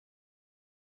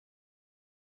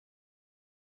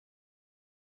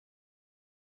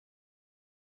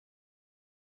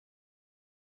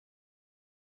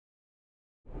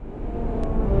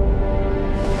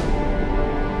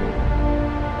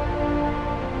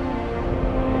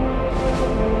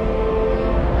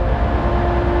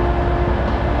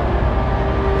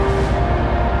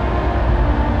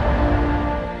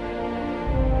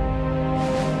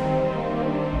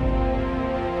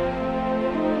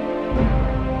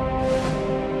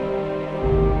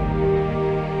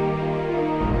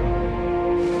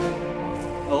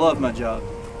love my job.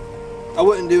 I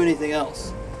wouldn't do anything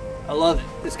else. I love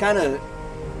it. It's kind of,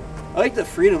 I like the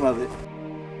freedom of it.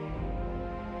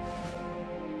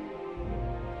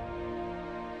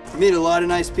 I meet a lot of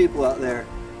nice people out there.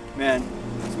 Man,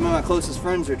 some of my closest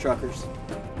friends are truckers.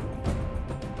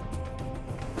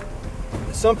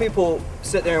 Some people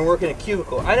sit there and work in a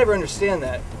cubicle. I never understand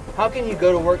that. How can you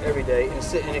go to work every day and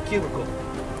sit in a cubicle?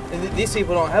 And these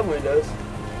people don't have windows.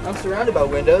 I'm surrounded by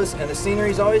windows and the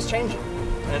scenery's always changing.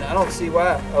 And I don't see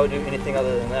why I would do anything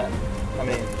other than that. I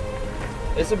mean,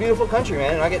 it's a beautiful country,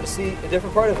 man, and I get to see a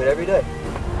different part of it every day.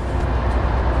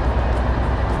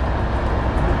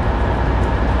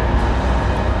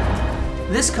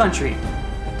 This country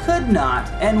could not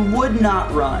and would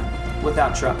not run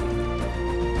without trucking.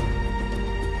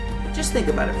 Just think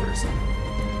about it for a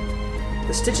second.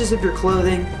 The stitches of your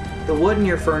clothing, the wood in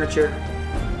your furniture,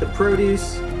 the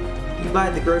produce you buy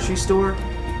at the grocery store,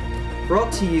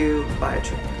 brought to you by a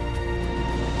truck.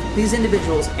 These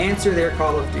individuals answer their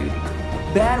call of duty.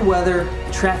 Bad weather,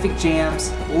 traffic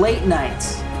jams, late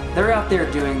nights, they're out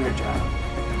there doing their job.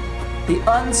 The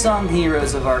unsung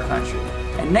heroes of our country.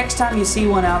 And next time you see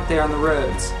one out there on the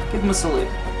roads, give them a salute.